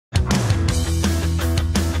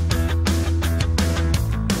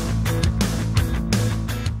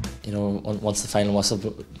once the final whistle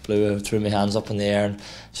blew, I threw my hands up in the air and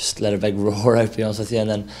just let a big roar out, to be honest with you. And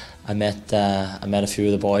then I met a few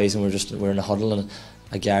of the boys, and we were in a huddle, and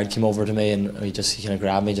a guard came over to me, and he kind of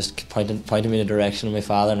grabbed me, just pointed me in the direction of my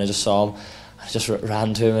father, and I just saw him. I just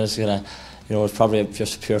ran to him, and it's kind of, it was probably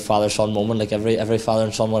just a pure father-son moment. Like every father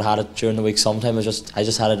and son would have had it during the week sometime. I just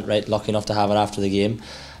had it right, lucky enough to have it after the game,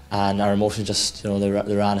 and our emotions just, they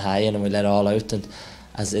ran high, and we let it all out. And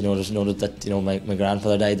as just noted that my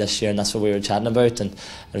grandfather died this year, and that's what we were chatting about, and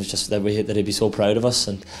it was just that he'd be so proud of us,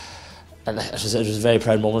 and it was a very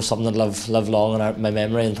proud moment, something that live long in my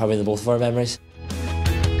memory, and probably in both of our memories.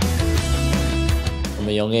 From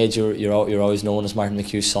a young age, you're always known as Martin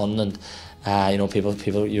McHugh's son, and people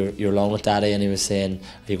you're along with Daddy, and he was saying,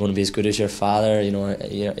 are you going to be as good as your father? Are you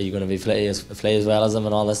going to play as well as him,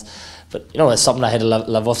 and all this? But it's something I had to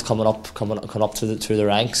live with coming up through the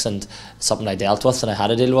ranks, and something I dealt with and I had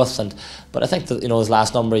to deal with. But I think that those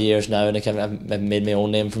last number of years now, and I've made my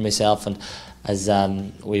own name for myself, and as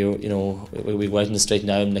we go out in the street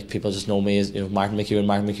now, and people just know me as Martin McHugh and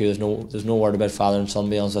Martin McHugh. There's no word about father and son,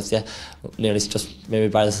 to be honest with you. Nearly just maybe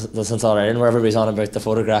by the St. Ireland, where everybody's on about the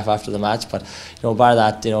photograph after the match. But by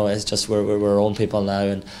that, it's just we're our own people now,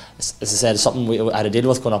 and as I said, it's something I had to deal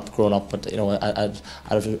with growing up. But it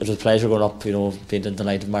was a pleasure growing up, being in the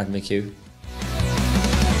light of Martin McHugh.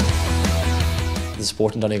 The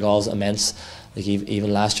support in Donegal is immense. Like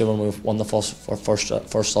even last year when we won the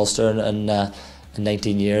first Ulster in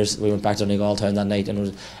 19 years, we went back to Donegal town that night,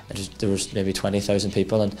 and there was maybe 20,000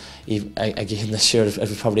 people, and again this year it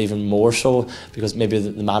was probably even more so, because maybe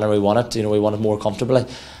the manner we won it, we won it more comfortably.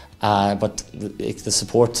 But the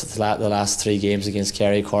support the last 3 games against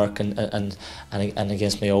Kerry, Cork, and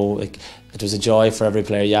against Mayo, it was a joy for every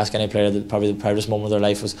player. You ask any player, that probably the proudest moment of their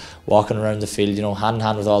life was walking around the field, hand in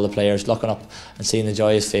hand with all the players, looking up and seeing the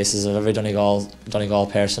joyous faces of every Donegal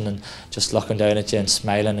person, and just looking down at you and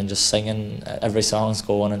smiling and just singing every song's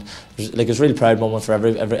going, and it was a really proud moment for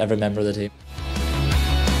every member of the team.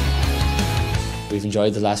 We've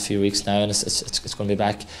enjoyed the last few weeks now, and it's going to be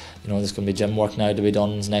back. There's going to be gym work now to be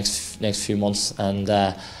done in the next few months, and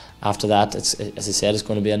after that, as I said, it's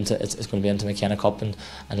going to be into McKenna Cup and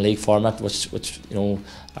league format, which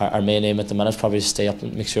our main aim at the minute is probably to stay up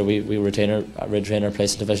and make sure we retain our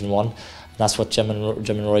place in Division 1. That's what Jim and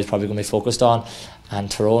Rory is probably going to be focused on.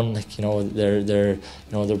 And Tyrone, they're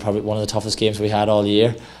probably one of the toughest games we had all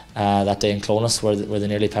year. That day in Clonus, where they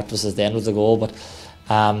nearly pipped us at the end with the goal, but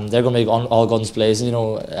they're going to be all guns blazing,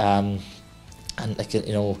 and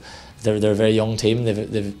they're a very young team.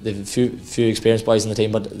 They've a few experienced boys in the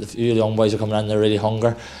team, but the few young boys are coming in. They're really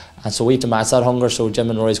hungry, and so we have to match that hunger. So Jim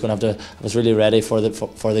and Rory's going to have to have us really ready for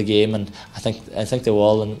the game, and I think they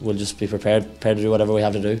will, and we'll just be prepared to do whatever we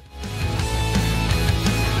have to do.